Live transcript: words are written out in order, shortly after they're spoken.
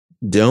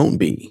Don't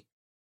be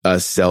a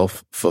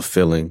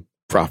self-fulfilling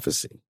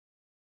prophecy.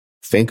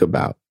 Think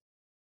about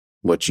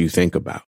what you think about.